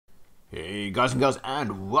Hey guys and girls,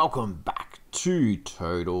 and welcome back to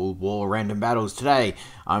Total War Random Battles. Today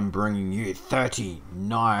I'm bringing you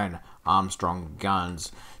 39 Armstrong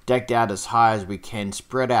guns, decked out as high as we can,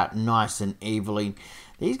 spread out nice and evenly.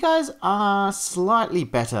 These guys are slightly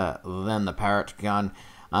better than the Parrot gun,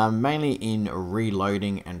 mainly in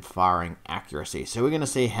reloading and firing accuracy. So we're going to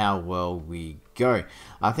see how well we go.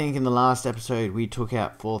 I think in the last episode we took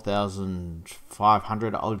out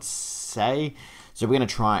 4,500, I would say. So we're going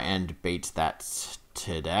to try and beat that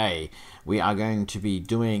today. We are going to be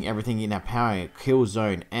doing everything in our power, kill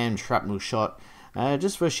zone and shrapnel shot,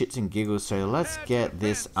 just for shits and giggles. So let's get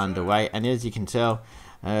this underway. And as you can tell,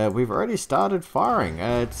 we've already started firing.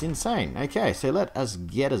 It's insane. Okay, so let us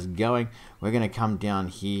get us going. We're going to come down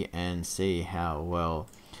here and see how well.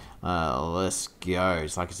 Let's go.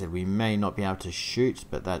 So like I said, we may not be able to shoot,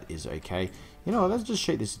 but that is okay. You know what, let's just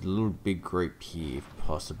shoot this little big group here if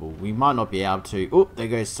possible. We might not be able to. Oh, there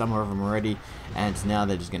goes some of them already. And now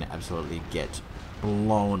they're just going to absolutely get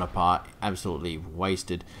blown apart. Absolutely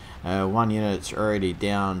wasted. One unit's already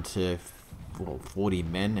down to 40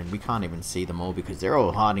 men. And we can't even see them all because they're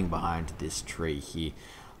all hiding behind this tree here.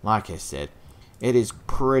 Like I said, it is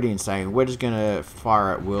pretty insane. We're just going to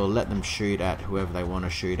fire at will. Let them shoot at whoever they want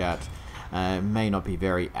to shoot at. May not be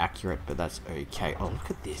very accurate, but that's okay. Oh, look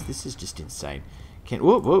at this. This is just insane.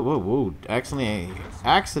 Whoa, whoa, whoa, whoa.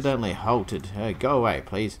 Accidentally halted. Go away,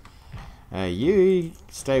 please. You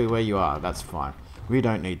stay where you are. That's fine. We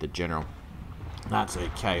don't need the general. That's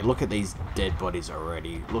okay. Look at these dead bodies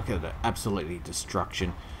already. Look at the absolutely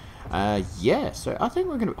destruction. Yeah, so I think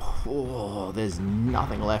we're going to... Oh, there's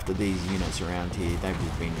nothing left of these units around here. They've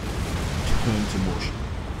just been turned to mush.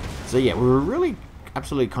 So yeah, we were really...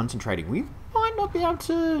 absolutely concentrating. We might not be able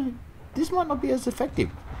to... This might not be as effective,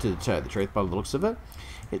 to tell you the truth, by the looks of it.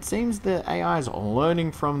 It seems the AI is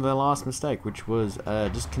learning from their last mistake, which was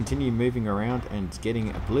just continue moving around and getting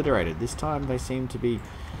obliterated. This time they seem to be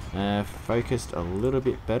focused a little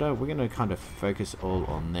bit better. We're going to kind of focus all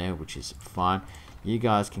on there, which is fine. You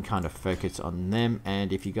guys can kind of focus on them,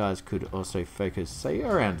 and if you guys could also focus, say,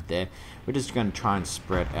 around there. We're just going to try and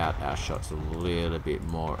spread out our shots a little bit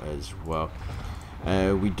more as well.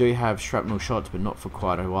 We do have shrapnel shots, but not for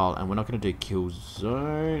quite a while, and we're not going to do kill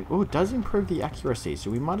zone. Oh, it does improve the accuracy,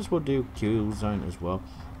 so we might as well do kill zone as well.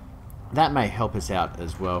 That may help us out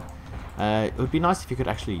as well. It would be nice if you could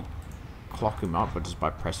actually clock him up, but just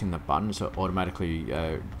by pressing the button, so it automatically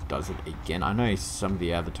does it again. I know some of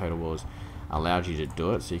the other Total Wars allowed you to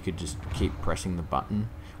do it, so you could just keep pressing the button.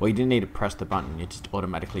 Well, you didn't need to press the button, it just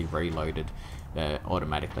automatically reloaded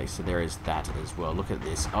automatically. So there is that as well. Look at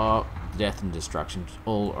this. Oh, death and destruction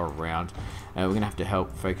all around. We're going to have to help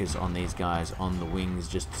focus on these guys on the wings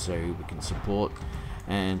just so we can support.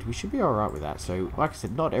 And we should be alright with that. So, like I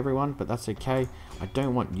said, not everyone, but that's okay. I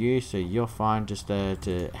don't want you, so you're fine just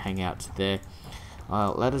to hang out there.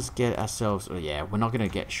 Let us get ourselves... Oh, yeah, we're not going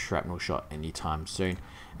to get shrapnel shot anytime soon.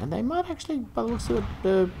 And they might actually, by the looks of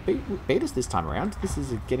it, beat us this time around. This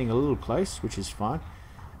is getting a little close, which is fine.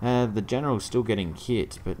 The general's still getting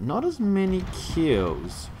hit, but not as many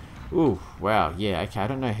kills. Ooh, wow, yeah, okay, I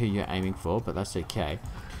don't know who you're aiming for, but that's okay.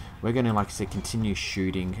 We're going to, like I said, continue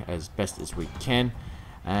shooting as best as we can.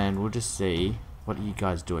 And we'll just see, what are you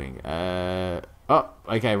guys doing? Oh,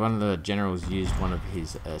 okay, one of the generals used one of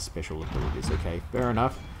his special abilities. Okay, fair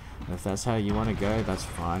enough. If that's how you want to go, that's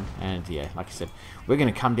fine. And yeah, like I said, we're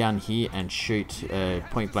going to come down here and shoot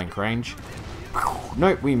point blank range.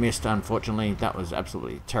 Nope, we missed, unfortunately. That was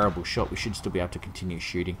absolutely a terrible shot. We should still be able to continue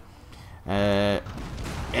shooting.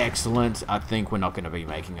 Excellent. I think we're not going to be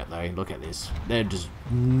making it though. Look at this. They're just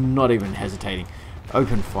not even hesitating.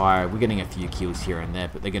 Open fire. We're getting a few kills here and there,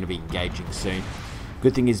 but they're going to be engaging soon.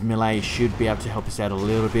 Good thing is melee should be able to help us out a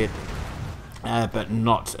little bit, but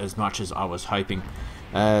not as much as I was hoping.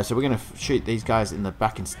 So we're going to shoot these guys in the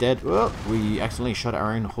back instead. Well, we accidentally shot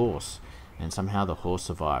our own horse, and somehow the horse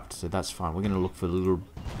survived, so that's fine. We're going to look for the little...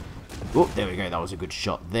 Oh, there we go. That was a good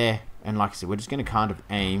shot there. And like I said, we're just going to kind of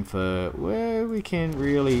aim for where we can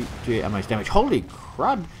really do our most damage. Holy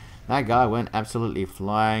crud! That guy went absolutely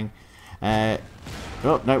flying. Oh,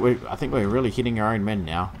 no, I think we're really hitting our own men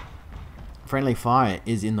now. Friendly fire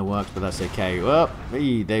is in the works, but that's okay. Well,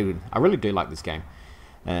 I really do like this game.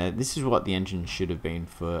 This is what the engine should have been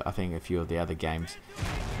for, I think, a few of the other games.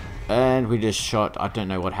 And we just shot. I don't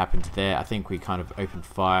know what happened there. I think we kind of opened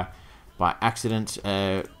fire by accident.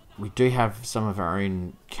 We do have some of our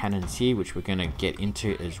own cannons here, which we're going to get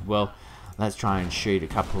into as well. Let's try and shoot a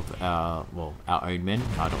couple of our own men.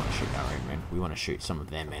 No, I don't want to shoot our own men. We want to shoot some of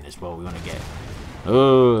their men as well. We want to get...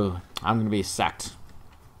 Oh, I'm going to be sacked.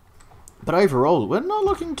 But overall, we're not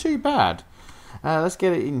looking too bad. Let's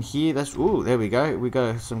get it in here. Ooh, there we go. We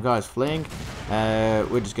got some guys fleeing.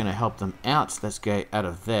 We're just going to help them out. Let's go out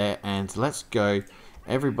of there, and let's go.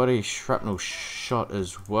 Everybody shrapnel shot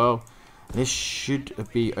as well. This should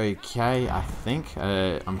be okay, I think.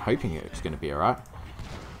 I'm hoping it's going to be alright.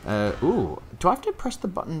 Ooh, do I have to press the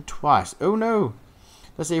button twice? Oh no!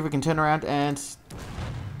 Let's see if we can turn around and...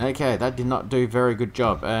 Okay, that did not do a very good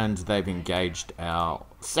job, and they've engaged our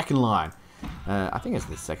second line. I think it's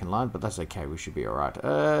the second line, but that's okay, we should be alright.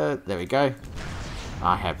 There we go.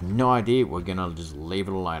 I have no idea, we're going to just leave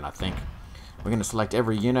it alone, I think. We're going to select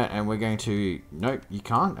every unit, and we're going to... Nope, you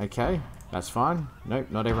can't, okay, that's fine. Nope,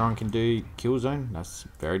 not everyone can do kill zone, that's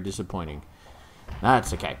very disappointing.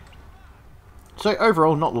 That's okay. So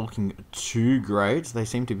overall, not looking too great. They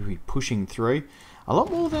seem to be pushing through a lot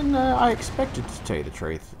more than I expected, to tell you the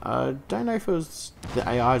truth. I don't know if it was the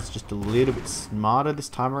AI is just a little bit smarter this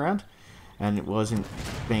time around, and it wasn't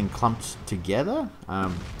being clumped together.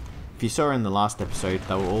 If you saw in the last episode,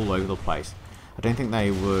 they were all over the place. I don't think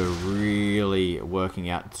they were really working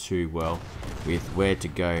out too well with where to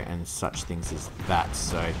go and such things as that.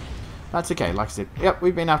 So that's okay. Like I said, yep,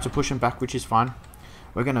 we've been able to push them back, which is fine.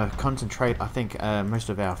 We're going to concentrate, I think, most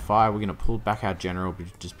of our fire. We're going to pull back our general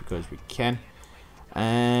just because we can.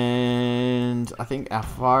 And I think our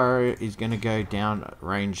fire is going to go down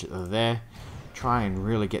range there. Try and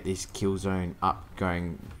really get this kill zone up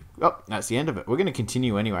going. Oh, that's the end of it. We're going to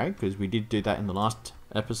continue anyway, because we did do that in the last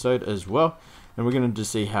episode as well. And we're going to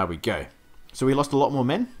just see how we go. So we lost a lot more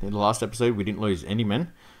men. In the last episode, we didn't lose any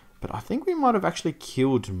men. But I think we might have actually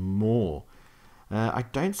killed more. I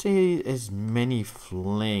don't see as many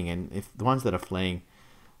fleeing, and if the ones that are fleeing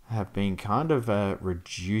have been kind of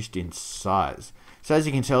reduced in size. So as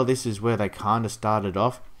you can tell, this is where they kind of started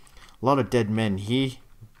off. A lot of dead men here,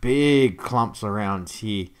 big clumps around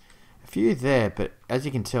here, a few there, but as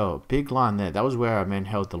you can tell, big line there. That was where our men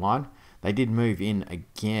held the line. They did move in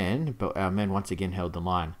again, but our men once again held the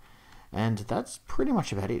line. And that's pretty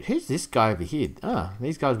much about it. Who's this guy over here? Ah,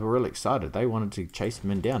 these guys were really excited. They wanted to chase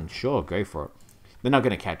men down. Sure, go for it. They're not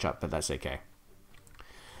going to catch up, but that's okay.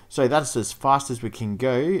 So that's as fast as we can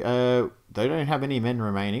go. They don't have any men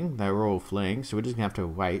remaining. They were all fleeing, so we're just going to have to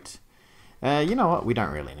wait. You know what? We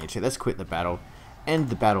don't really need to. Let's quit the battle. End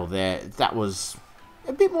the battle there. That was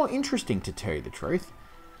a bit more interesting, to tell you the truth.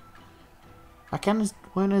 Our cannons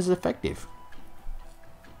weren't as effective.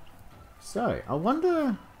 So, I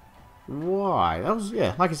wonder why. That was,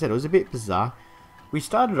 yeah, like I said, it was a bit bizarre. We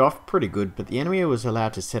started off pretty good, but the enemy was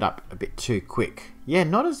allowed to set up a bit too quick. Yeah,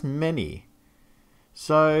 not as many.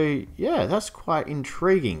 So, yeah, that's quite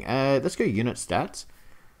intriguing. Let's go unit stats.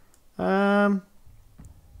 Yeah,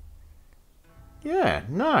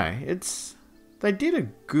 no, they did a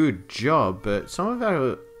good job, but some of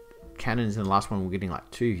our cannons in the last one were getting like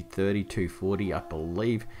 230, 240, I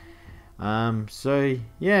believe. So,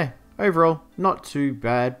 yeah, overall, not too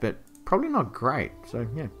bad, but probably not great. So,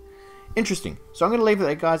 yeah. Interesting. So I'm going to leave it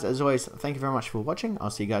there, guys. As always, thank you very much for watching. I'll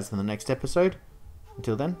see you guys in the next episode.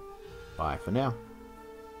 Until then, bye for now.